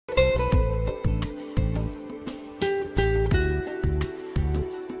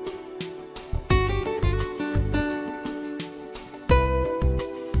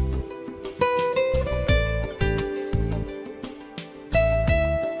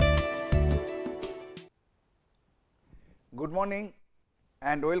Good morning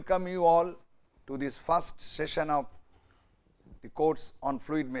and welcome you all to this first session of the course on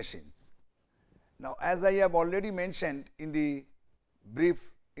fluid machines. Now, as I have already mentioned in the brief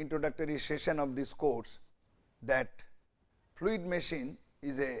introductory session of this course that fluid machine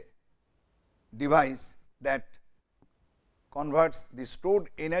is a device that converts the stored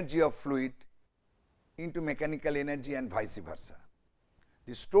energy of fluid into mechanical energy and vice versa.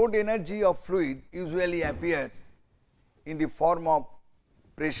 The stored energy of fluid usually appears in the form of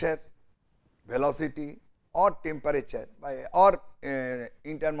pressure, velocity or temperature or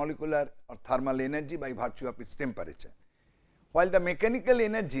intermolecular or thermal energy by virtue of its temperature, while the mechanical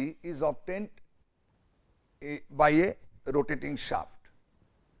energy is obtained by a rotating shaft.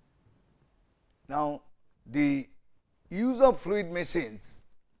 Now, the use of fluid machines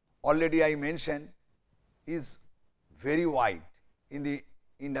already I mentioned is very wide in the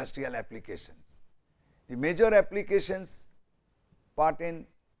industrial applications. The major applications pertain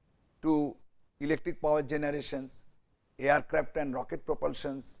to electric power generations, aircraft and rocket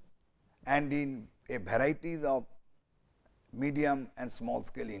propulsions, and in a variety of medium and small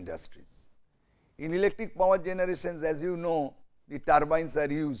scale industries. In electric power generations, as you know, the turbines are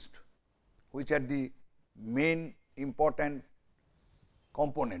used, which are the main important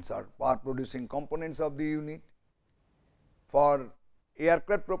components or power producing components of the unit. For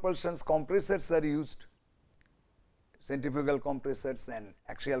aircraft propulsions, compressors are used, centrifugal compressors and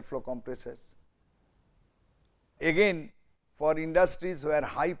axial flow compressors. Again, for industries where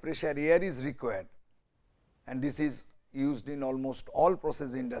high pressure air is required, and this is used in almost all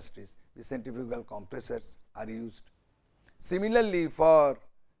process industries, the centrifugal compressors are used. Similarly, for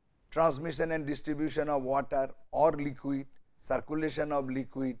transmission and distribution of water or liquid, circulation of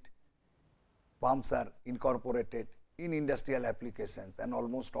liquid, pumps are incorporated in industrial applications, and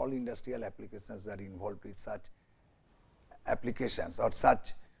almost all industrial applications are involved with such applications or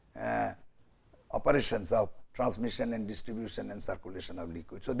such operations of transmission and distribution and circulation of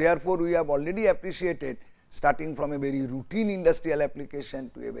liquid. So, therefore, we have already appreciated starting from a very routine industrial application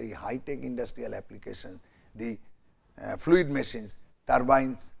to a very high tech industrial application, the fluid machines,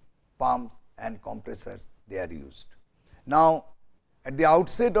 turbines, pumps and compressors, they are used. Now, at the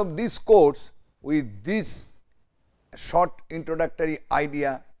outset of this course, with this short introductory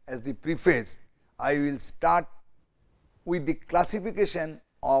idea as the preface, I will start with the classification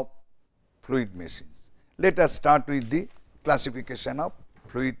of fluid machines. Let us start with the classification of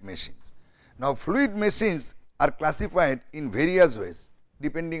fluid machines. Now, fluid machines are classified in various ways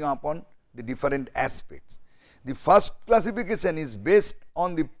depending upon the different aspects. The first classification is based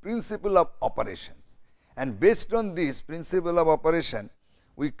on the principle of operations, and based on this principle of operation,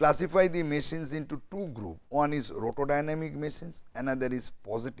 we classify the machines into two groups. One is rotodynamic machines, another is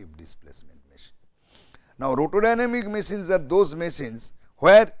positive displacement machine. Now, rotodynamic machines are those machines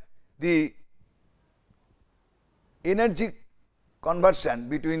where the energy conversion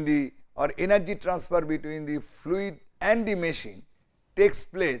between the or energy transfer between the fluid and the machine takes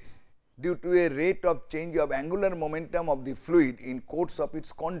place due to a rate of change of angular momentum of the fluid in course of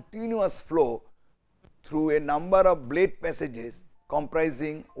its continuous flow through a number of blade passages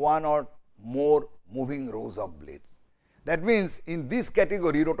comprising one or more moving rows of blades. That means, in this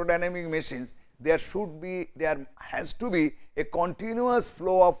category rotodynamic machines, there has to be a continuous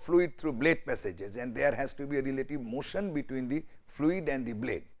flow of fluid through blade passages, and there has to be a relative motion between the fluid and the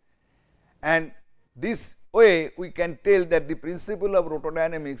blade. And this way we can tell that the principle of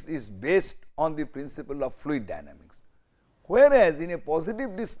rotodynamics is based on the principle of fluid dynamics. Whereas, in a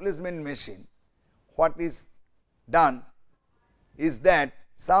positive displacement machine, what is done is that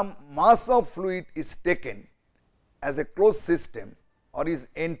some mass of fluid is taken as a closed system or is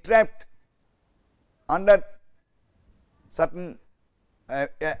entrapped under certain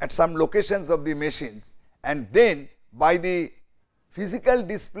at some locations of the machines, and then by the physical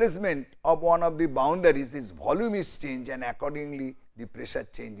displacement of one of the boundaries, its volume is changed and accordingly the pressure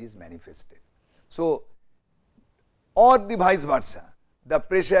change is manifested. So, or the vice versa, the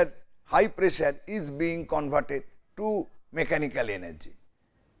pressure, high pressure is being converted to mechanical energy.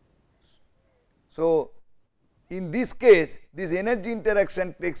 So, in this case, this energy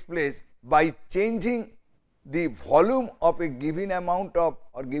interaction takes place by changing the volume of a given amount of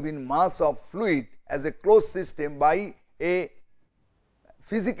or given mass of fluid as a closed system by a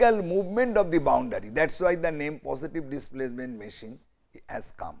physical movement of the boundary. That is why the name positive displacement machine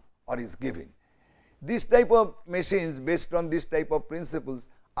has come or is given. This type of machines based on this type of principles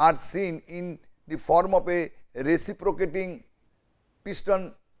are seen in the form of a reciprocating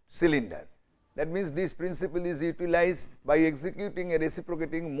piston cylinder. That means, this principle is utilized by executing a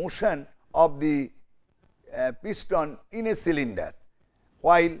reciprocating motion of the piston in a cylinder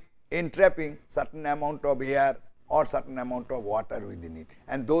while entrapping certain amount of air or certain amount of water within it,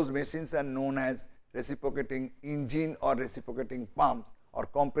 and those machines are known as reciprocating engine or reciprocating pumps or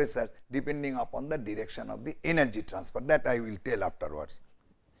compressors depending upon the direction of the energy transfer, that I will tell afterwards.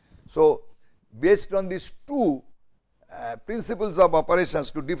 So, based on these two principles of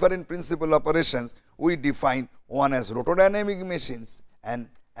operations, two different principal operations, we define one as rotodynamic machines and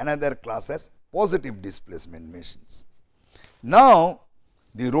another class as positive displacement machines. Now,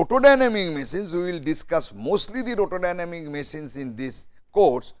 the rotodynamic machines, we will discuss mostly the rotodynamic machines in this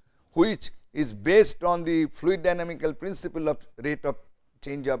course, which is based on the fluid dynamical principle of rate of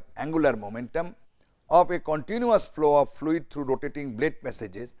change of angular momentum of a continuous flow of fluid through rotating blade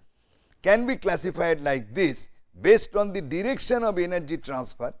passages, can be classified like this based on the direction of energy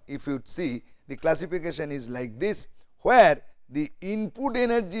transfer. If you see, the classification is like this, where the input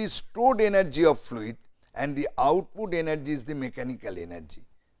energy is stored energy of fluid and the output energy is the mechanical energy.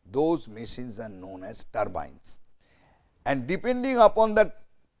 Those machines are known as turbines, and depending upon the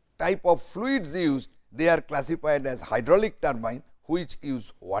type of fluids used, they are classified as hydraulic turbine, which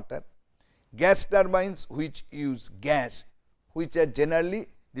use water, gas turbines which use gas, which are generally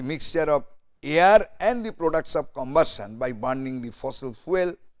the mixture of air and the products of combustion by burning the fossil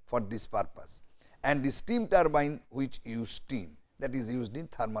fuel for this purpose, and the steam turbine which use steam, that is used in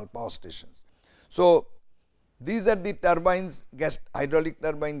thermal power stations. So, these are the turbines, hydraulic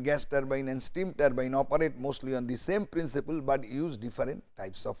turbine, gas turbine and steam turbine operate mostly on the same principle, but use different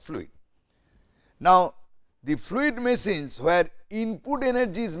types of fluid. Now, the fluid machines where input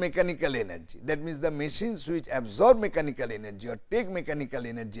energy is mechanical energy, that means the machines which absorb mechanical energy or take mechanical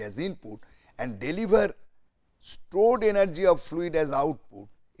energy as input and deliver stored energy of fluid as output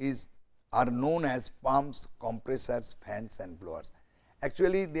are known as pumps, compressors, fans and blowers.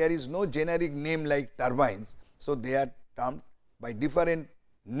 Actually, there is no generic name like turbines. So, they are termed by different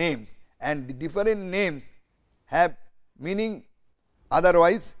names, and the different names have meaning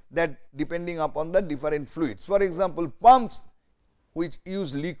otherwise, that depending upon the different fluids. For example, pumps which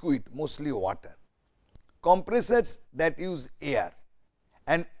use liquid, mostly water, compressors that use air,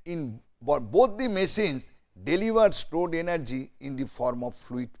 and in both the machines deliver stored energy in the form of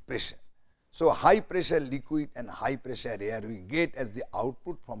fluid pressure. So, high pressure liquid and high pressure air we get as the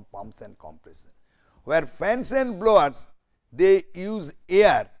output from pumps and compressors. Where fans and blowers, they use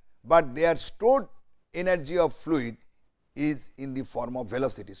air, but their stored energy of fluid is in the form of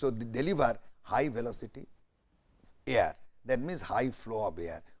velocity. So, they deliver high velocity air, that means high flow of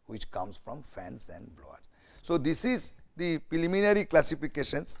air which comes from fans and blowers. So, this is the preliminary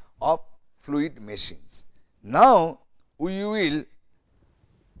classifications of fluid machines. Now, we will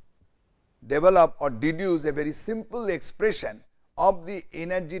develop or deduce a very simple expression of the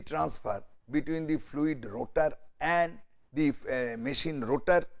energy transfer between the fluid rotor and the machine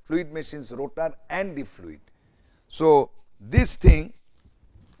rotor, fluid machine's rotor and the fluid. So, this thing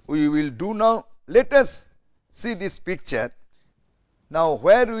we will do now. Let us see this picture. Now,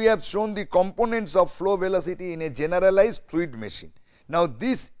 where we have shown the components of flow velocity in a generalized fluid machine. Now,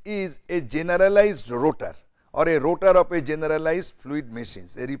 this is a generalized rotor or a rotor of a generalized fluid machine,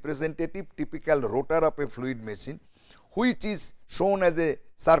 a representative typical rotor of a fluid machine, which is shown as a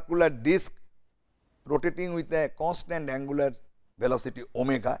circular disc rotating with a constant angular velocity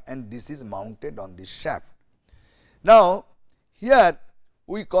omega, and this is mounted on this shaft. Now, here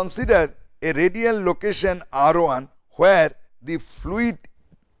we consider a radial location R1 where the fluid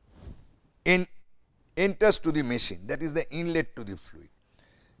enters to the machine, that is the inlet to the fluid.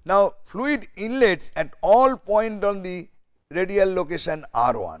 Now, fluid inlets at all point on the radial location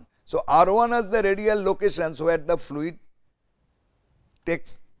R1. So, R1 has the radial locations where the fluid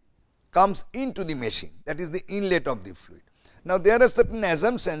comes into the machine, that is the inlet of the fluid. Now, there are certain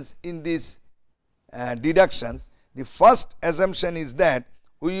assumptions in these deductions. The first assumption is that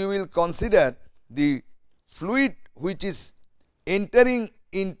we will consider the fluid which is entering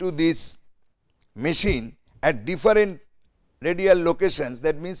into this machine at different radial locations,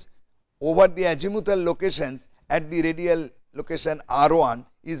 that means over the azimuthal locations at the radial location R1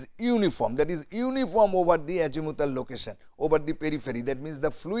 is uniform, that is uniform over the azimuthal location, over the periphery, that means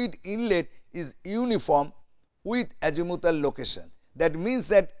the fluid inlet is uniform with azimuthal location. That means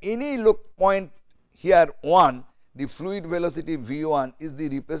that any point here 1, the fluid velocity V1 is the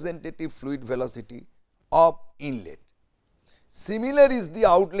representative fluid velocity of inlet. Similar is the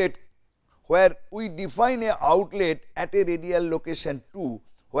outlet, where we define a outlet at a radial location 2,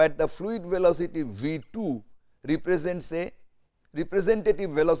 where the fluid velocity V2 represents a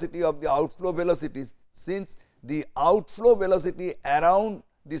representative velocity of the outflow velocity, since the outflow velocity around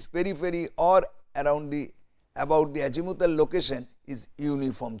this periphery or around the about the azimuthal location is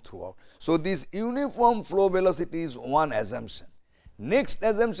uniform throughout. So, this uniform flow velocity is one assumption. Next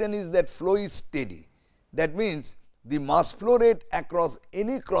assumption is that flow is steady. That means, the mass flow rate across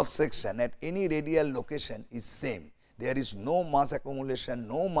any cross section at any radial location is same. There is no mass accumulation,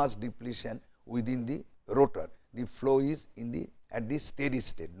 no mass depletion within the rotor. The flow is in the at the steady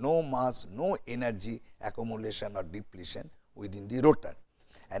state, no mass, no energy accumulation or depletion within the rotor.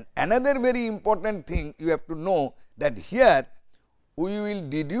 And another very important thing you have to know, that here we will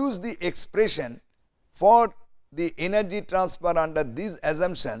deduce the expression for the energy transfer under these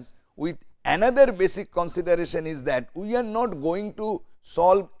assumptions with another basic consideration is that we are not going to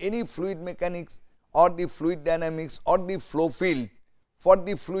solve any fluid mechanics or the fluid dynamics or the flow field for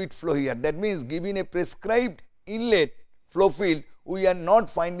the fluid flow here. That means, given a prescribed inlet flow field, we are not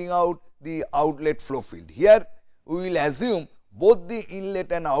finding out the outlet flow field. Here we will assume both the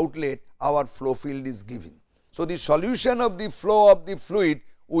inlet and outlet our flow field is given. So, the solution of the flow of the fluid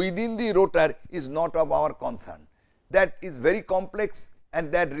within the rotor is not of our concern. That is very complex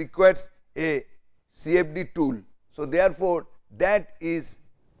and that requires a CFD tool. So, therefore, that is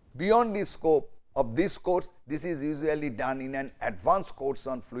beyond the scope of this course. This is usually done in an advanced course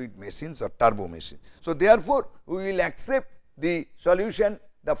on fluid machines or turbo machines. So, therefore, we will accept the solution,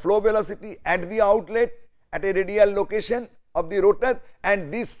 the flow velocity at the outlet at a radial location of the rotor,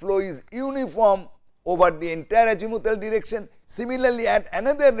 and this flow is uniform over the entire azimuthal direction. Similarly, at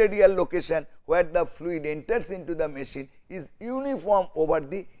another radial location where the fluid enters into the machine is uniform over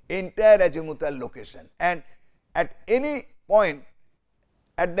the entire azimuthal location, and at any point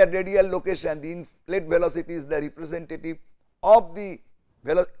at the radial location the inlet velocity is the representative of the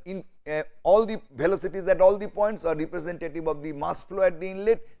all the velocities at all the points are representative of the mass flow at the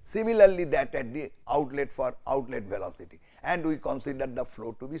inlet. Similarly, that at the outlet for outlet velocity, and we consider the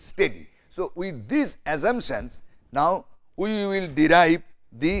flow to be steady. So, with these assumptions, now we will derive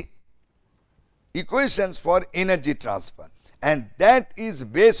the equations for energy transfer, and that is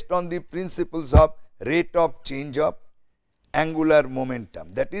based on the principles of rate of change of angular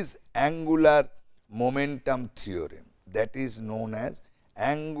momentum, that is angular momentum theorem, that is known as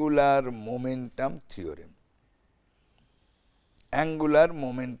angular momentum theorem. Angular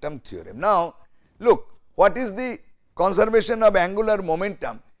momentum theorem. Now, look, what is the conservation of angular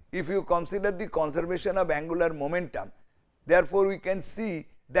momentum? If you consider the conservation of angular momentum, therefore, we can see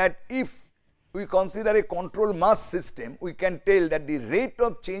that if we consider a control mass system, we can tell that the rate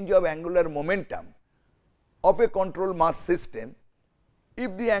of change of angular momentum of a control mass system,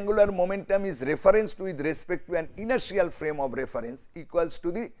 if the angular momentum is referenced with respect to an inertial frame of reference, equals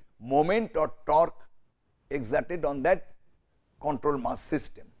to the moment or torque exerted on that control mass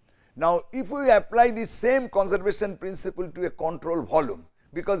system. Now, if we apply the same conservation principle to a control volume,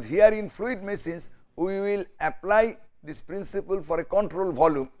 because here in fluid machines we will apply this principle for a control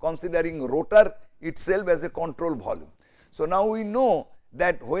volume considering rotor itself as a control volume. So, now we know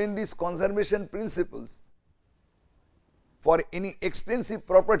that when these conservation principles for any extensive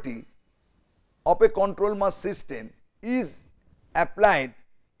property of a control mass system is applied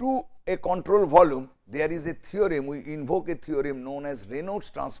to a control volume, there is a theorem, we invoke a theorem known as Reynolds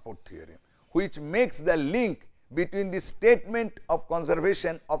transport theorem, which makes the link between the statement of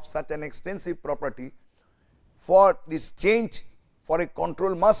conservation of such an extensive property for this change for a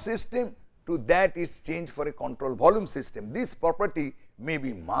control mass system to that its change for a control volume system. This property may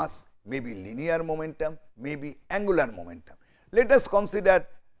be mass, may be linear momentum, may be angular momentum. Let us consider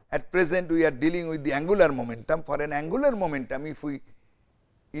at present we are dealing with the angular momentum. For an angular momentum, if we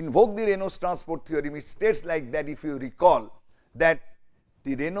invoke the Reynolds transport theorem, it states like that, if you recall that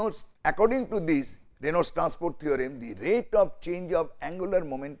the Reynolds, according to this Reynolds transport theorem, the rate of change of angular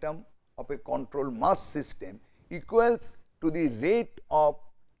momentum of a control mass system equals to the rate of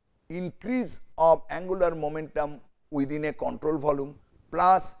increase of angular momentum within a control volume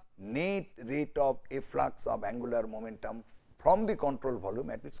plus net rate of efflux of angular momentum from the control volume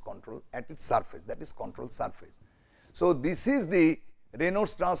at its surface, that is control surface. So, this is the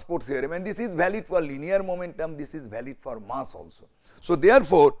Reynolds transport theorem, and this is valid for linear momentum, this is valid for mass also. So,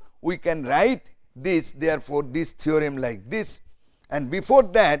 therefore, we can write this this theorem like this, and before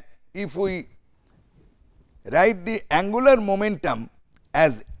that if we write the angular momentum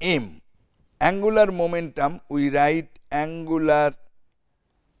as m, angular momentum we write angular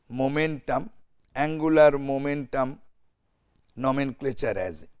momentum nomenclature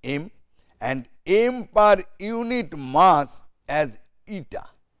as m, and m per unit mass as eta.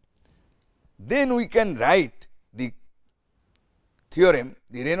 Then we can write the theorem,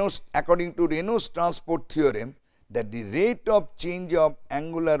 the Reynolds, according to Reynolds transport theorem, that the rate of change of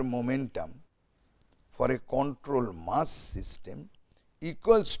angular momentum for a control mass system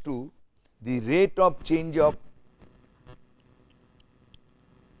equals to the rate of change of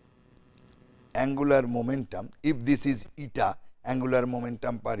angular momentum, if this is eta angular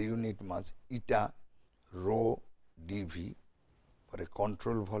momentum per unit mass, eta rho dV for a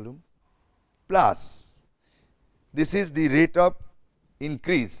control volume, plus this is the rate of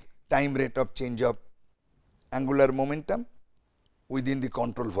increase, time rate of change of angular momentum within the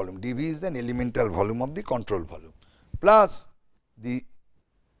control volume. dV is an elemental volume of the control volume, plus the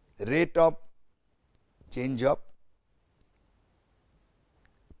rate of change of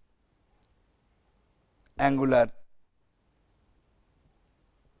angular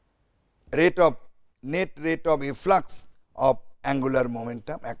rate of net rate of efflux of angular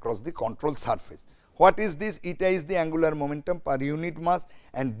momentum across the control surface. What is this? Eta is the angular momentum per unit mass,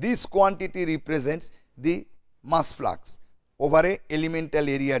 and this quantity represents the mass flux over a elemental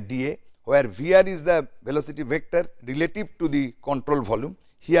area dA, where Vr is the velocity vector relative to the control volume.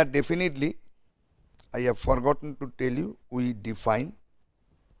 Here definitely I have forgotten to tell you, we define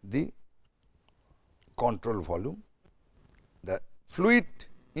the control volume, the fluid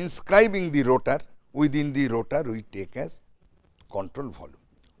inscribing the rotor, within the rotor we take as control volume.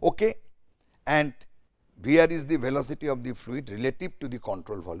 Okay. And Vr is the velocity of the fluid relative to the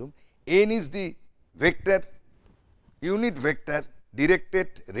control volume, n is the vector, unit vector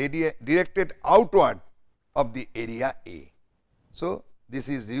directed outward of the area A. So, this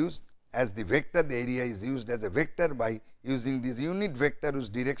is used as the vector, the area is used as a vector by using this unit vector whose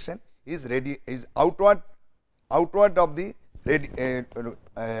direction is outward of the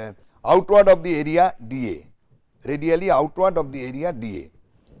area dA, radially outward of the area dA,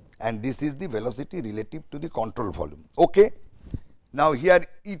 and this is the velocity relative to the control volume. Okay. Now, here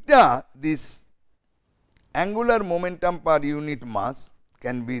eta, this angular momentum per unit mass,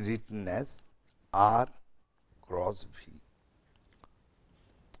 can be written as r cross v,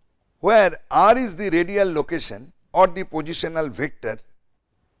 where r is the radial location or the positional vector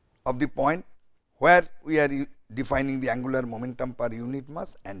of the point where we are defining the angular momentum per unit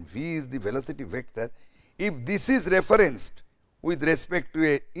mass, and v is the velocity vector. If this is referenced with respect to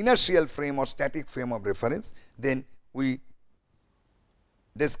a inertial frame or static frame of reference, then we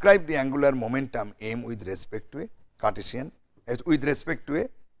describe the angular momentum m with respect to a Cartesian, with respect to a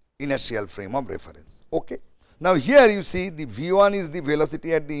inertial frame of reference. Okay. Now, here you see the v1 is the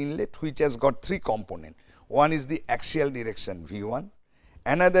velocity at the inlet, which has got three components. One is the axial direction v1,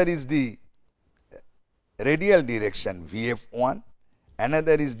 another is the radial direction vf1,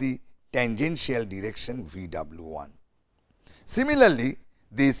 another is the tangential direction vw1. Similarly,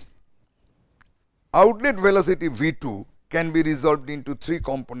 this outlet velocity v2 can be resolved into three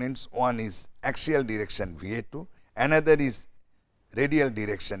components. One is axial direction va2, another is radial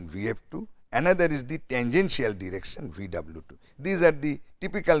direction vf2, another is the tangential direction vw2. These are the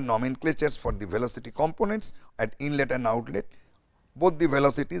typical nomenclatures for the velocity components at inlet and outlet. Both the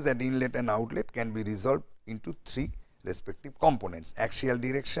velocities at inlet and outlet can be resolved into three respective components: axial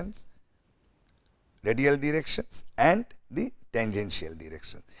directions, radial directions, and the tangential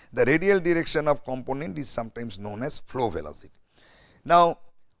direction. The radial direction of component is sometimes known as flow velocity. Now,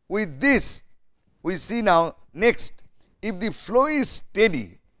 with this we see now next, if the flow is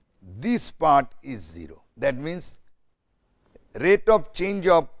steady, this part is 0. That means, rate of change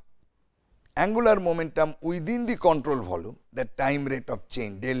of angular momentum within the control volume, the time rate of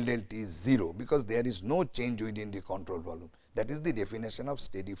change del del t is 0, because there is no change within the control volume. That is the definition of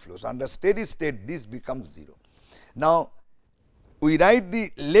steady flow. So, under steady state this becomes 0. Now, we write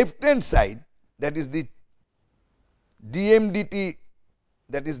the left hand side, that is the dm dt,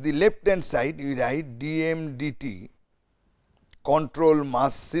 that is the left hand side, we write dm dt control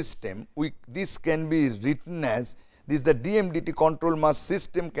mass system. This can be written as, this is the dm dt control mass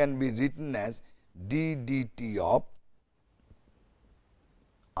system can be written as d dt of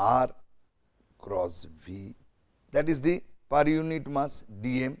r cross v, that is the per unit mass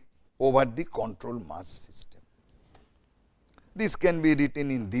dm over the control mass system. This can be written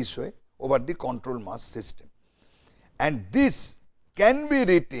in this way over the control mass system, and this can be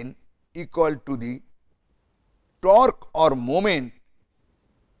written equal to the torque or moment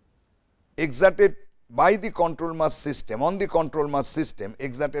exerted by the control mass system on the control mass system,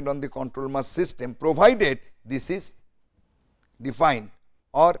 exerted on the control mass system, provided this is defined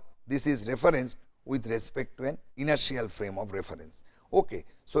or this is referenced with respect to an inertial frame of reference. Okay.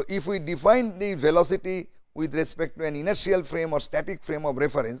 So, if we define the velocity with respect to an inertial frame or static frame of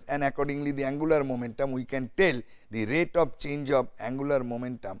reference, and accordingly the angular momentum, we can tell the rate of change of angular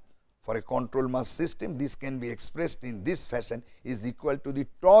momentum for a control mass system, this can be expressed in this fashion, is equal to the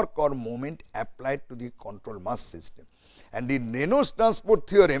torque or moment applied to the control mass system. And in Reynolds transport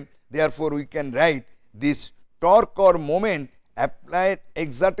theorem, therefore, we can write this torque or moment applied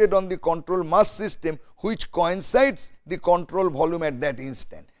exerted on the control mass system, which coincides the control volume at that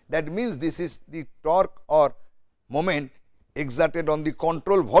instant. That means, this is the torque or moment exerted on the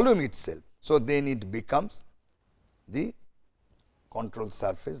control volume itself. So, then it becomes the control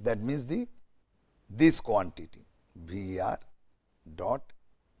surface, that means this quantity VR dot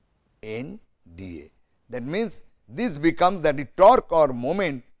N dA. That means, this becomes that the torque or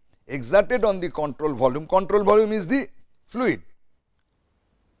moment exerted on the control volume is the fluid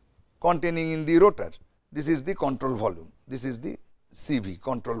containing in the rotor. This is the control volume, this is the CV,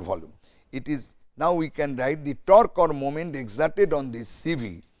 control volume. It is, now we can write the torque or moment exerted on this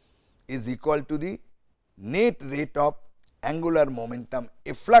CV is equal to the net rate of angular momentum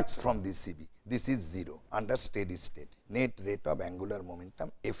efflux from this CV. This is 0 under steady state, net rate of angular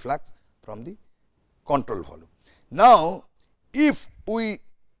momentum efflux from the control volume. Now, if we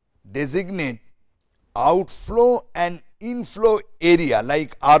designate outflow and inflow area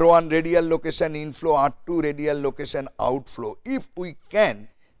like R1 radial location inflow, R2 radial location outflow, if we can,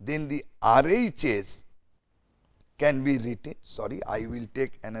 then the RHS can be written, sorry, I will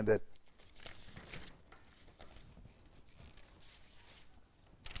take another .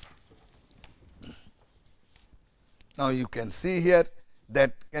 Now, you can see here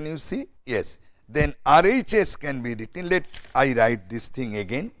that, can you see? Yes. Then RHS can be written. Let I write this thing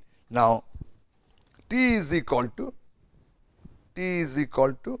again. Now, T is equal to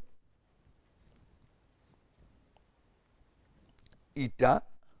eta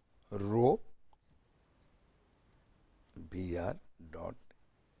rho VR dot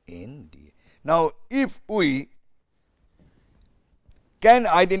N dA. Now, if we can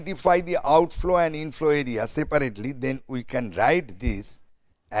identify the outflow and inflow area separately, then we can write this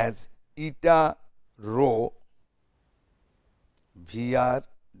as eta rho VR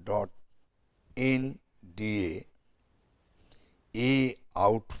dot N dA A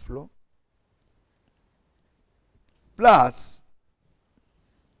outflow plus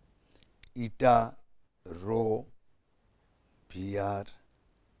eta rho VR,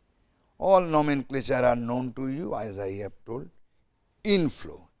 all nomenclature are known to you as I have told,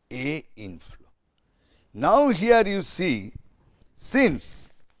 inflow, A inflow. Now, here you see,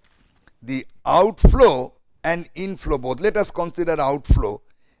 since the outflow and inflow both, let us consider outflow,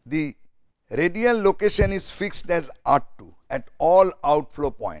 the radial location is fixed as R2 at all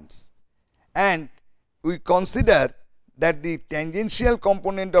outflow points, and we consider that the tangential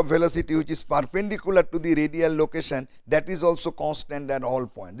component of velocity, which is perpendicular to the radial location, that is also constant at all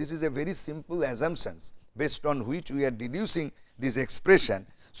points. This is a very simple assumption based on which we are deducing this expression.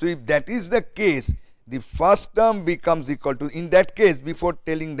 So, if that is the case, the first term becomes equal to, in that case, before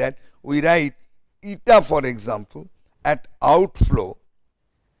telling that, we write eta, for example, at outflow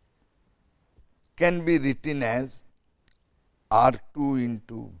can be written as R2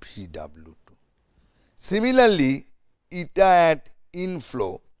 into VW2. Similarly, eta at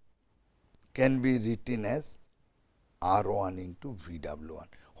inflow can be written as R1 into VW1.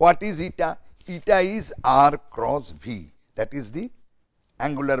 What is eta? Eta is R cross V, that is the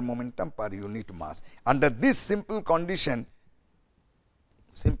angular momentum per unit mass. Under this simple condition,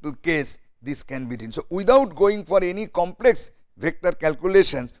 simple case, this can be written. So, without going for any complex vector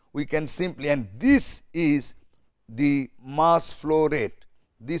calculations, we can simply, and this is the mass flow rate.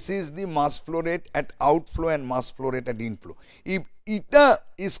 This is the mass flow rate at outflow and mass flow rate at inflow. If eta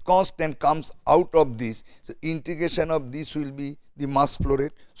is constant comes out of this, so integration of this will be the mass flow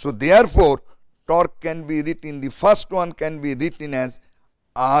rate. So, therefore, torque can be written, the first one can be written as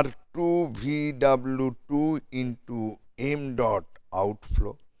R2 VW2 into m dot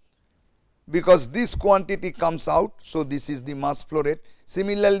outflow, because this quantity comes out. So, this is the mass flow rate.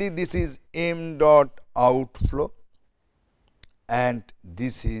 Similarly, this is m dot outflow and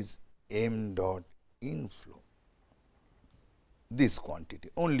this is m dot inflow, this quantity,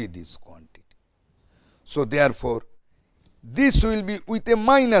 only this quantity. So, therefore, this will be with a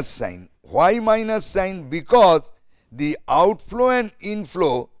minus sign. Why minus sign? Because the outflow and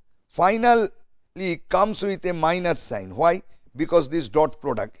inflow finally comes with a minus sign. Why? Because this dot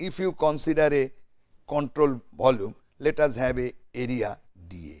product, if you consider a control volume, let us have a area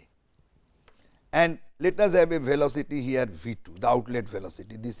dA and let us have a velocity here V2, the outlet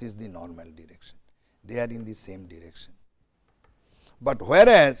velocity. This is the normal direction, they are in the same direction. But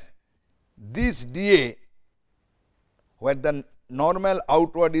whereas this dA, where the normal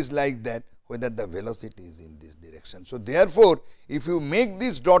outward is like that, whether the velocity is in this direction. So, therefore, if you make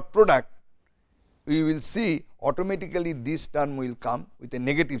this dot product, we will see automatically this term will come with a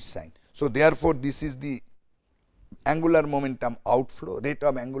negative sign. So, therefore, this is the angular momentum outflow, rate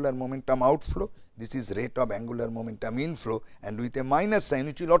of angular momentum outflow, this is rate of angular momentum inflow, and with a minus sign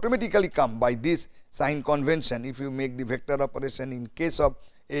which will automatically come by this sign convention if you make the vector operation in case of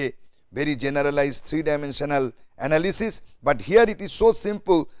a very generalized 3-dimensional analysis. But here it is so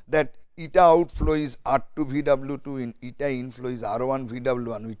simple that eta outflow is R2 VW2 in eta inflow is R1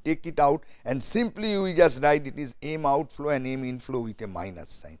 VW1. We take it out and simply we just write it is M outflow and M inflow with a minus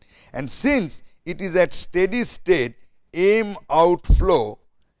sign. And since it is at steady state, M outflow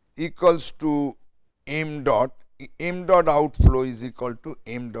equals to M dot outflow is equal to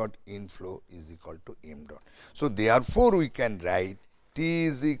M dot inflow is equal to M dot. So, therefore, we can write T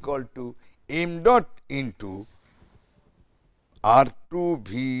is equal to M dot into R2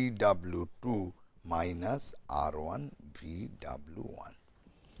 VW2 minus R1 VW1.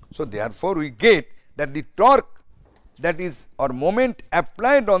 So, therefore, we get that the torque that is or moment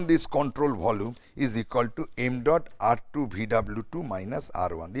applied on this control volume is equal to M dot R2 VW2 minus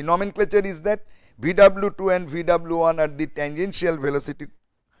R1. The nomenclature is that VW2 and VW1 are the tangential velocity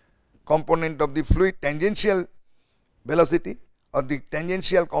component of the fluid, tangential velocity or the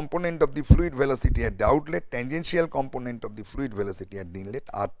tangential component of the fluid velocity at the outlet, tangential component of the fluid velocity at the inlet,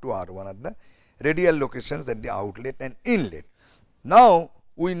 R2, R1 are the radial locations at the outlet and inlet. Now,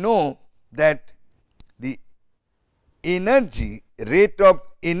 we know that the energy, rate of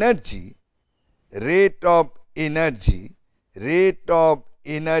energy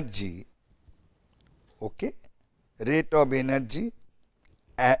okay, rate of energy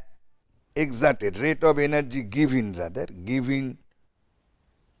exerted, rate of energy given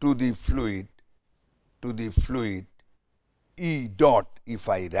to the fluid E dot, if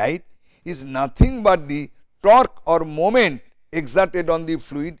I write, is nothing but the torque or moment exerted on the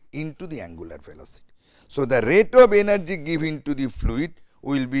fluid into the angular velocity. So, the rate of energy given to the fluid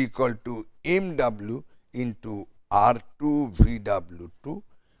will be equal to mw into R2 VW2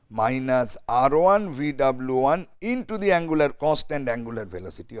 minus R1 VW1 into the angular constant angular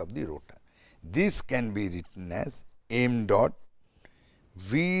velocity of the rotor. This can be written as m dot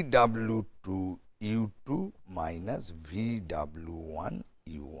VW2 U2 minus VW1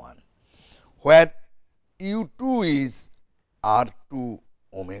 U1, where U2 is R2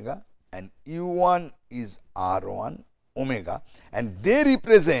 omega and U1 is R1 omega, and they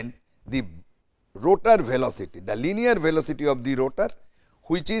represent the rotor velocity, the linear velocity of the rotor,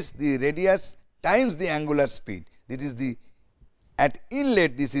 which is the radius times the angular speed. This is the at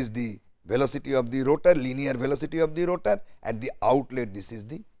inlet, this is the velocity of the rotor, linear velocity of the rotor. At the outlet, this is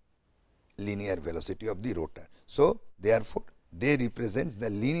the linear velocity of the rotor. So, therefore, they represent the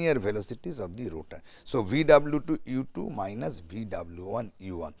linear velocities of the rotor. So, VW2 U2 minus VW1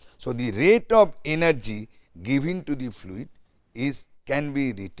 U1. So, the rate of energy given to the fluid is can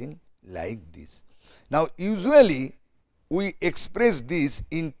be written like this. Now, usually we express this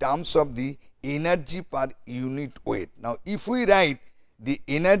in terms of the energy per unit weight. Now, if we write the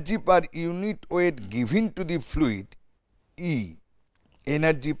energy per unit weight given to the fluid E,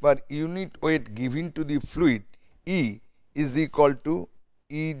 energy per unit weight given to the fluid E is equal to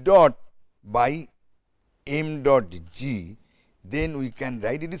E dot by m dot g, then we can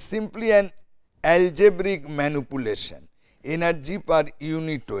write it is simply an algebraic manipulation, energy per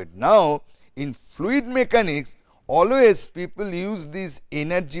unit weight. Now, in fluid mechanics, always people use this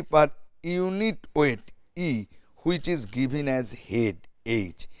energy per unit weight E, which is given as head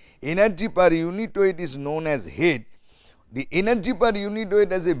H. Energy per unit weight is known as head. The energy per unit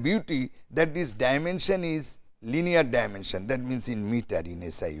weight has a beauty that this dimension is linear dimension, that means in meter in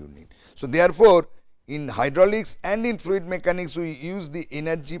SI unit. So, therefore, in hydraulics and in fluid mechanics we use the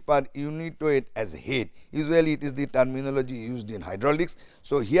energy per unit weight as head. Usually it is the terminology used in hydraulics.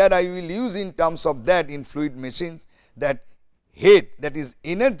 So, here I will use in terms of that in fluid machines that head, that is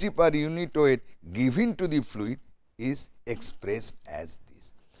energy per unit weight given to the fluid is expressed as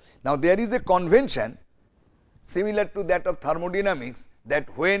this. Now, there is a convention similar to that of thermodynamics,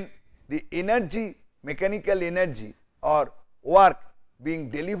 that when the energy, mechanical energy or work being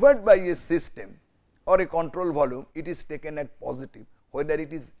delivered by a system or a control volume, it is taken as positive, whether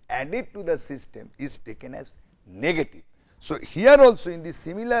it is added to the system is taken as negative. So, here also in the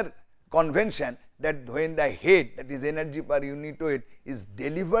similar convention, that when the head, that is energy per unit weight, is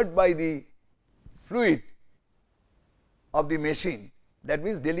delivered by the fluid of the machine, that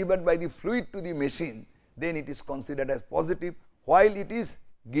means delivered by the fluid to the machine, then it is considered as positive, while it is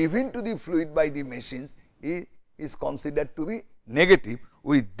given to the fluid by the machines is considered to be negative.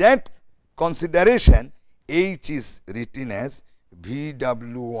 With that consideration, H is written as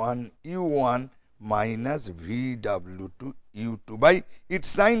VW1 U1 minus VW2 U2 by its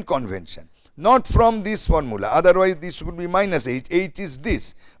sign convention, not from this formula, otherwise this would be minus H, H is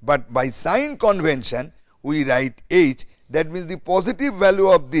this, but by sign convention we write H. That means the positive value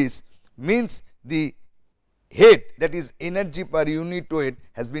of this means the head, that is energy per unit weight,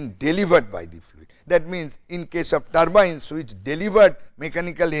 has been delivered by the fluid. That means in case of turbines which delivered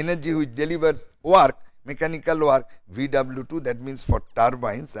mechanical energy, which delivers work, mechanical work, VW2, that means for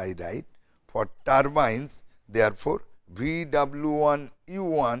turbines I write, for turbines therefore VW1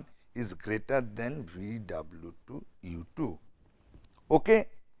 U1 is greater than VW2 U2. Okay?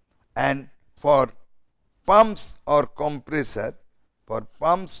 And for pumps or compressor, for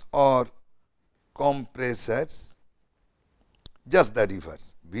pumps or compressors, just the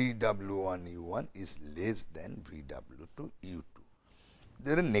reverse, VW1 U1 is less than VW2 U2.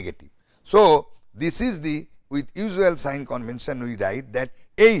 They are negative. So, this is the, with usual sign convention we write that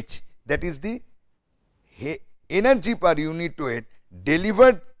H, that is the energy per unit weight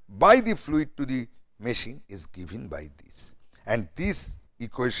delivered by the fluid to the machine, is given by this, and this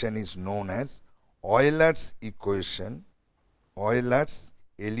equation is known as Euler's equation, Euler's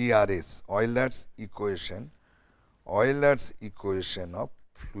LERS, Euler's equation of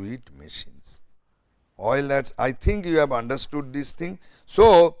fluid machines. Euler's, I think you have understood this thing.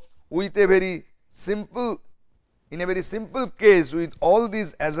 So, with a very simple, in a very simple case, with all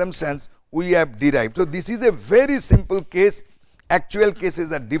these assumptions we have derived. So, this is a very simple case, actual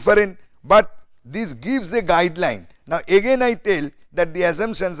cases are different, but this gives a guideline. Now, again I tell that the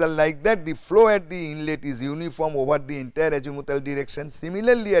assumptions are like that, the flow at the inlet is uniform over the entire azimuthal direction.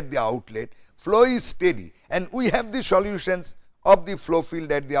 Similarly, at the outlet, flow is steady, and we have the solutions of the flow field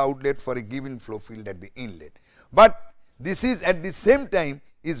at the outlet for a given flow field at the inlet. But this is at the same time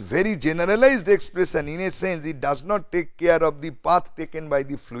is very generalized expression. In a sense, it does not take care of the path taken by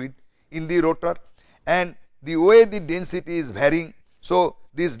the fluid in the rotor and the way the density is varying. So,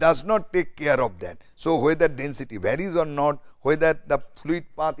 this does not take care of that. So, whether density varies or not, whether the fluid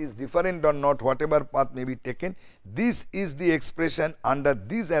path is different or not, whatever path may be taken, this is the expression under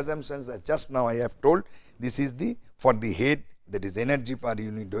these assumptions that just now I have told. This is the for the head, that is energy per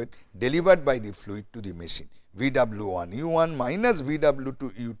unit weight delivered by the fluid to the machine, VW1 U1 minus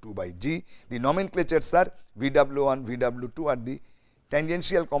VW2 U2 by G. The nomenclatures are VW1, VW2 are the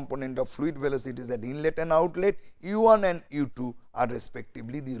tangential component of fluid velocities at inlet and outlet, U1 and U2 are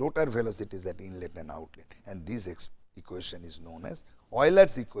respectively the rotor velocities at inlet and outlet, and this equation is known as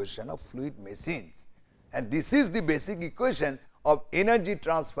Euler's equation of fluid machines, and this is the basic equation of energy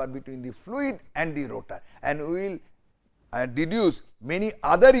transfer between the fluid and the rotor, and we will deduce many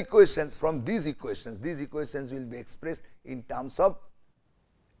other equations from these equations. These equations will be expressed in terms of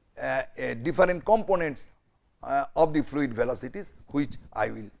different components of the fluid velocities, which I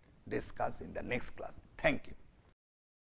will discuss in the next class. Thank you.